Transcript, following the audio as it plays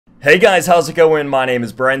Hey guys, how's it going? My name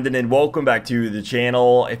is Brendan and welcome back to the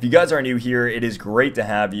channel. If you guys are new here, it is great to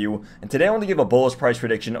have you. And today I want to give a bullish price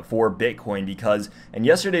prediction for Bitcoin because in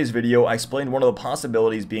yesterday's video I explained one of the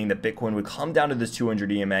possibilities being that Bitcoin would come down to this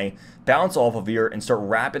 200 EMA, bounce off of here, and start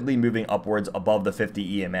rapidly moving upwards above the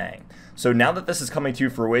 50 EMA. So now that this is coming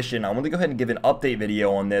to fruition, I want to go ahead and give an update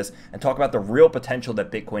video on this and talk about the real potential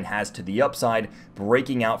that Bitcoin has to the upside,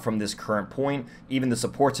 breaking out from this current point, even the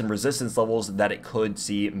supports and resistance levels that it could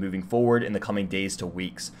see moving forward in the coming days to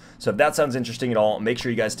weeks. So if that sounds interesting at all, make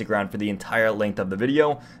sure you guys stick around for the entire length of the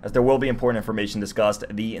video, as there will be important information discussed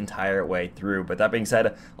the entire way through. But that being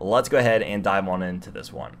said, let's go ahead and dive on into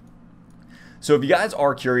this one. So if you guys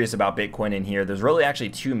are curious about Bitcoin in here, there's really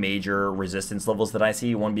actually two major resistance levels that I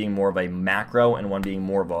see, one being more of a macro and one being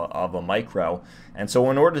more of a micro. And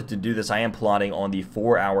so in order to do this, I am plotting on the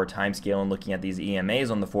 4-hour time scale and looking at these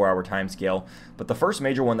EMAs on the 4-hour time scale. But the first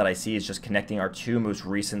major one that I see is just connecting our two most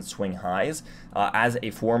recent swing highs as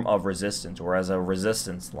a form of resistance or as a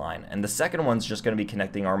resistance line. And the second one's just going to be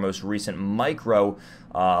connecting our most recent micro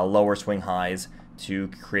lower swing highs to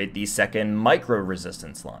create the second micro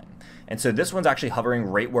resistance line. And so this one's actually hovering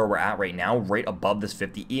right where we're at right now, right above this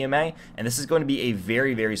 50 EMA, and this is going to be a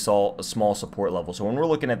very, very small support level. So when we're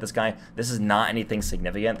looking at this guy, this is not anything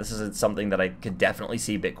significant. This is something that I could definitely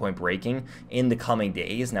see Bitcoin breaking in the coming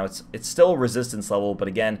days. Now it's still a resistance level, but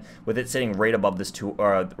again, with it sitting right above this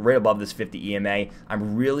 50 EMA,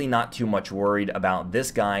 I'm really not too much worried about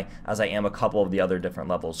this guy as I am a couple of the other different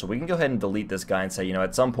levels. So we can go ahead and delete this guy and say, you know,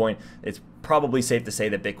 at some point it's probably safe to say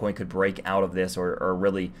that Bitcoin could break out of this or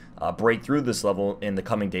really break through this level in the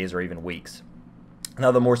coming days or even weeks.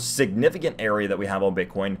 Now, the more significant area that we have on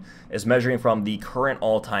Bitcoin is measuring from the current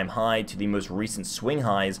all-time high to the most recent swing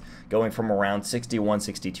highs, going from around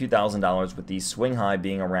 $61,000, $62,000, with the swing high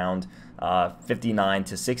being around $59,000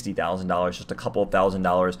 to $60,000, just a couple of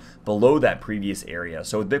 $1,000s below that previous area.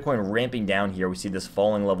 So with Bitcoin ramping down here, we see this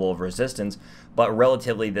falling level of resistance, but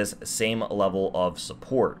relatively this same level of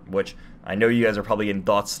support, which I know you guys are probably getting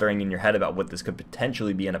thoughts stirring in your head about what this could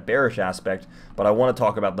potentially be in a bearish aspect, but I want to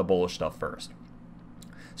talk about the bullish stuff first.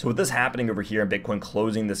 So with this happening over here and Bitcoin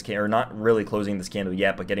closing this candle, or not really closing this candle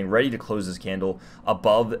yet, but getting ready to close this candle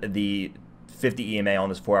above the 50 EMA on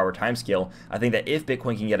this 4-hour time scale, I think that if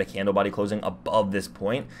Bitcoin can get a candle body closing above this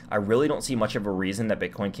point, I really don't see much of a reason that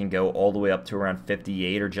Bitcoin can go all the way up to around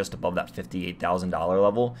 58 or just above that $58,000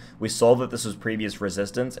 level. We saw that this was previous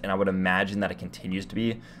resistance, and I would imagine that it continues to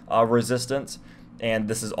be resistance. And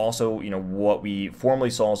this is also, you know, what we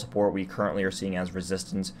formerly saw as support, we currently are seeing as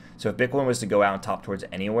resistance. So if Bitcoin was to go out and top towards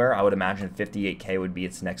anywhere, I would imagine 58K would be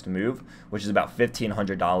its next move, which is about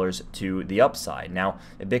 $1,500 to the upside. Now,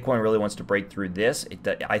 if Bitcoin really wants to break through this,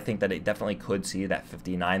 I think that it definitely could see that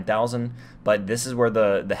 59,000. But this is where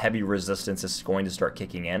the heavy resistance is going to start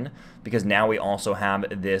kicking in, because now we also have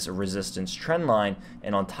this resistance trend line.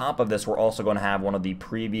 And on top of this, we're also going to have one of the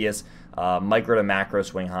previous micro to macro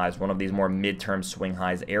swing highs, one of these more midterm swing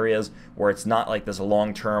highs areas where it's not like this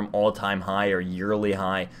long-term all-time high or yearly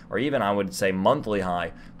high or even I would say monthly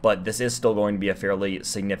high, but this is still going to be a fairly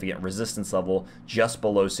significant resistance level just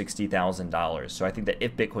below $60,000. So I think that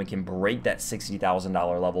if Bitcoin can break that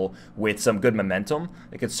 $60,000 level with some good momentum,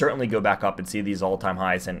 it could certainly go back up and see these all-time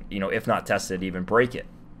highs and, you know, if not tested, even break it.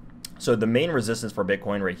 So the main resistance for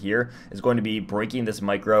Bitcoin right here is going to be breaking this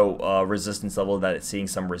micro resistance level that it's seeing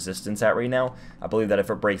some resistance at right now. I believe that if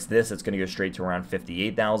it breaks this, it's going to go straight to around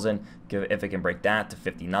 58,000. If it can break that to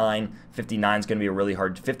 59, 59 is going to be a really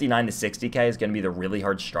hard, 59 to 60K is going to be the really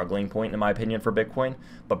hard struggling point in my opinion for Bitcoin.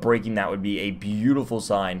 But breaking that would be a beautiful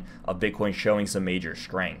sign of Bitcoin showing some major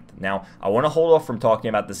strength. Now, I want to hold off from talking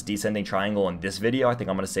about this descending triangle in this video. I think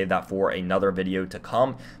I'm going to save that for another video to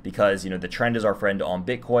come because, you know, the trend is our friend on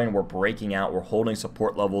Bitcoin. We're breaking out, we're holding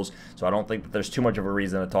support levels, so I don't think that there's too much of a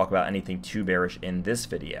reason to talk about anything too bearish in this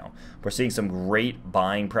video. We're seeing some great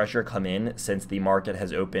buying pressure come in since the market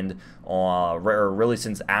has opened, or really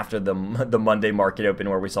since after the Monday market open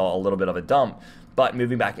where we saw a little bit of a dump. But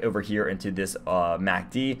moving back over here into this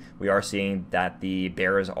MACD, we are seeing that the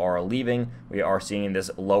bears are leaving. We are seeing this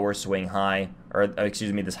lower swing high, or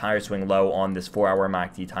excuse me, this higher swing low on this 4-hour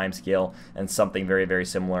MACD time scale, and something very, very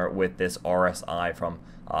similar with this RSI from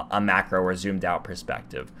a macro or zoomed out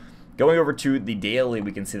perspective. Going over to the daily,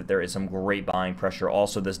 we can see that there is some great buying pressure.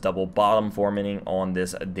 Also, this double bottom forming on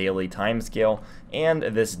this daily time scale, and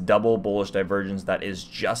this double bullish divergence that is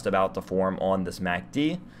just about to form on this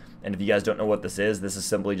MACD. And if you guys don't know what this is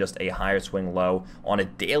simply just a higher swing low on a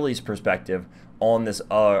daily's perspective on this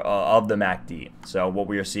of the MACD. So what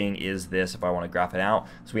we are seeing is this, if I want to graph it out,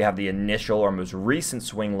 so we have the initial or most recent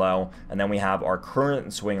swing low, and then we have our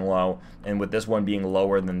current swing low, and with this one being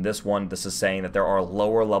lower than this one, this is saying that there are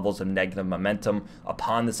lower levels of negative momentum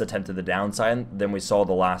upon this attempt to the downside than we saw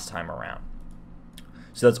the last time around.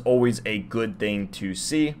 So that's always a good thing to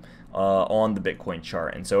see on the Bitcoin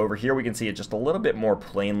chart. And so over here we can see it just a little bit more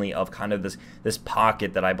plainly of kind of this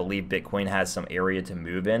pocket that I believe Bitcoin has some area to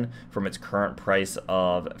move in from its current price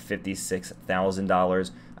of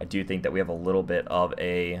 $56,000. I do think that we have a little bit of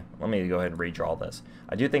a, let me go ahead and redraw this.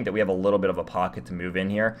 I do think that we have a little bit of a pocket to move in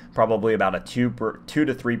here, probably about a 2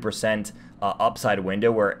 to 3% upside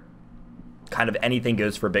window where kind of anything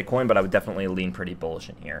goes for Bitcoin, but I would definitely lean pretty bullish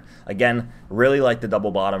in here. Again, really like the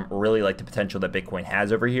double bottom, really like the potential that Bitcoin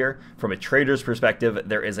has over here. From a trader's perspective,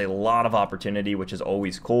 there is a lot of opportunity, which is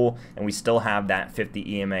always cool, and we still have that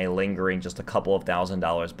 50 EMA lingering just a couple of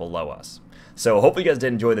 $1,000s below us. So hopefully you guys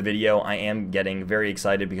did enjoy the video. I am getting very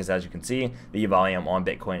excited because, as you can see, the volume on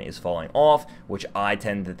Bitcoin is falling off, which I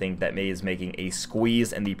tend to think that is making a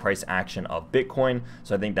squeeze in the price action of Bitcoin.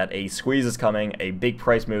 So I think that a squeeze is coming, a big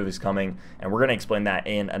price move is coming, and we're going to explain that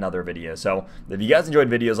in another video. So if you guys enjoyed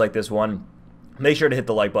videos like this one, make sure to hit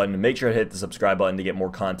the like button, and make sure to hit the subscribe button to get more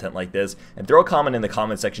content like this, and throw a comment in the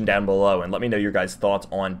comment section down below and let me know your guys' thoughts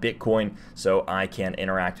on Bitcoin so I can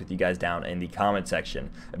interact with you guys down in the comment section.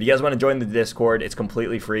 If you guys want to join the Discord, it's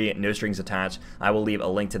completely free, no strings attached. I will leave a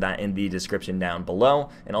link to that in the description down below,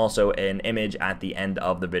 and also an image at the end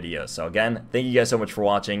of the video. So again, thank you guys so much for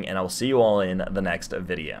watching, and I will see you all in the next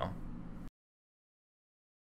video.